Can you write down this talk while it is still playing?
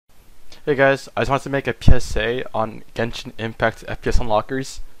Hey guys, I just wanted to make a PSA on Genshin Impact FPS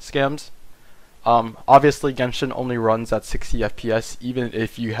unlockers scams. Obviously Genshin only runs at 60 FPS even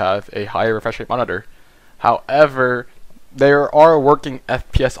if you have a higher refresh rate monitor. However, there are working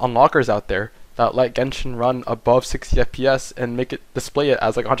FPS unlockers out there that let Genshin run above 60 FPS and make it display it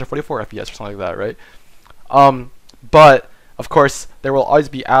as like 144 FPS or something like that, right? But of course, there will always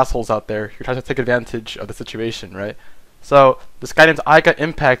be assholes out there who try to take advantage of the situation, right? So this guy named I Got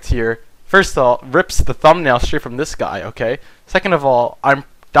Impact here, first of all, rips the thumbnail straight from this guy, okay? Second of all, I'm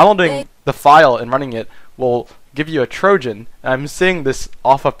downloading the file and running it will give you a Trojan, and I'm saying this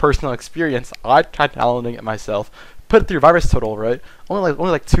off of personal experience. I tried downloading it myself, put it through virus total, right? Only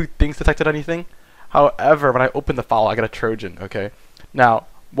like 2 things detected anything. However, when I open the file, I got a Trojan, okay? Now,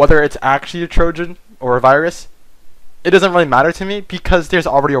 whether it's actually a Trojan or a virus, it doesn't really matter to me because there's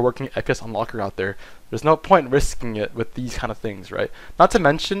already a working FPS unlocker out there. There's no point risking it with these kind of things, right? Not to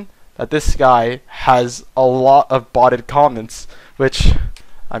mention that this guy has a lot of botted comments, which,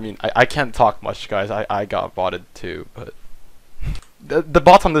 I mean, I can't talk much, guys. I got botted too, but the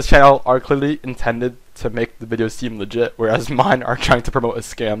bots on this channel are clearly intended to make the videos seem legit, whereas mine are trying to promote a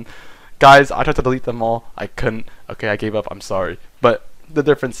scam. Guys, I tried to delete them all. I couldn't. Okay, I gave up. I'm sorry. But the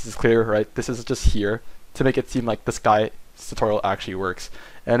difference is clear, right? This is just here to make it seem like this guy's tutorial actually works.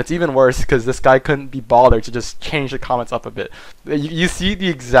 And it's even worse because this guy couldn't be bothered to just change the comments up a bit. You see the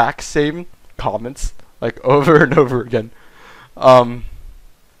exact same comments like over and over again.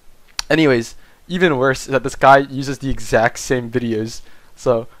 Anyways, even worse is that this guy uses the exact same videos.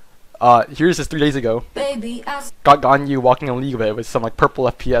 So here's this 3 days ago. Got Ganyu walking in League with some like purple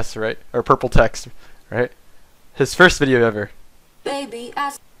FPS, right? Or purple text, right? His first video ever.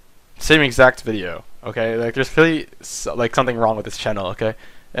 Same exact video, okay? Like there's clearly like something wrong with this channel, okay?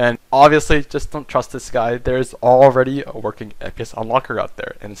 And obviously, just don't trust this guy. There's already a working FPS unlocker out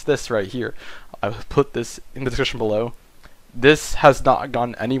there, and it's this right here. I will put this in the description below. This has not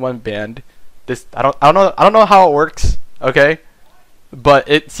gotten anyone banned. This I don't know how it works, okay? But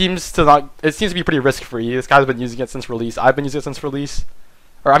it seems to be pretty risk-free. This guy's been using it since release. I've been using it since release.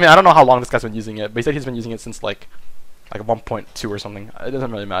 Or I mean, I don't know how long this guy's been using it, but he said he's been using it since like 1.2 or something. It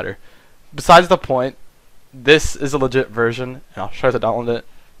doesn't really matter. Besides the point, this is a legit version, and I'll show you how to download it.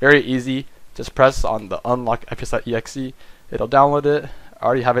 Very easy. Just press on the unlock FPS.exe. It'll download it. I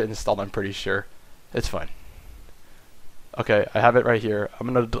already have it installed, I'm pretty sure. It's fine. Okay, I have it right here. I'm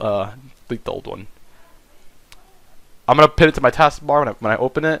gonna delete the old one. I'm gonna pin it to my taskbar when I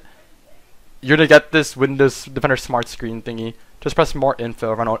open it. You're gonna get this Windows Defender Smart Screen thingy. Just press more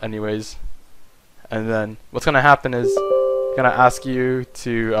info, run out anyways. And then what's gonna happen is gonna ask you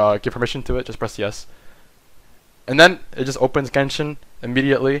to give permission to it. Just press yes, and then it just opens Genshin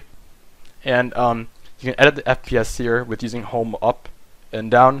immediately, and you can edit the FPS here with using home up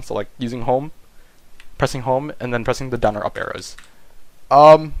and down. So like using home, pressing home, and then pressing the down or up arrows.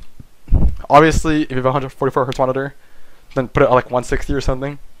 Obviously, if you have a 144 Hz monitor, then put it at like 160 or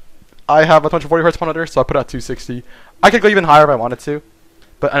something. I have a 140 Hz monitor, so I put it at 260. I could go even higher if I wanted to.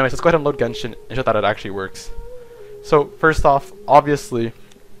 But anyways, let's go ahead and load Genshin and show that it actually works. So first off, obviously,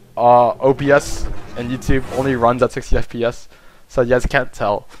 OBS and YouTube only runs at 60 FPS, so you guys can't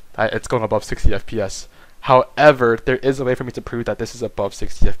tell that it's going above 60 FPS. However, there is a way for me to prove that this is above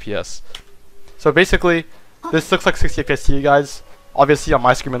 60 FPS. So basically, this looks like 60 FPS to you guys. Obviously, on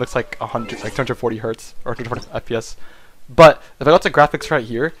my screen it looks like 240 Hertz or 240 FPS. But if I go to graphics right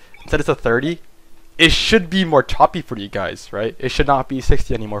here, instead it's a 30. It should be more choppy for you guys, right? It should not be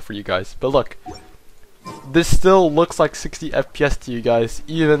 60 anymore for you guys. But look, this still looks like 60 FPS to you guys,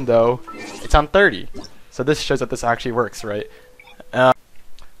 even though it's on 30. So this shows that this actually works, right?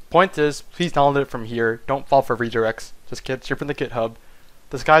 Point is, please download it from here. Don't fall for redirects. Just get straight from the GitHub.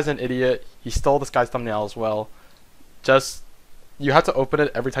 This guy's an idiot. He stole this guy's thumbnail as well. You have to open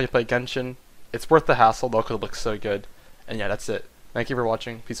it every time you play Genshin. It's worth the hassle though because it looks so good. And yeah, that's it. Thank you for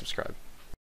watching. Please subscribe.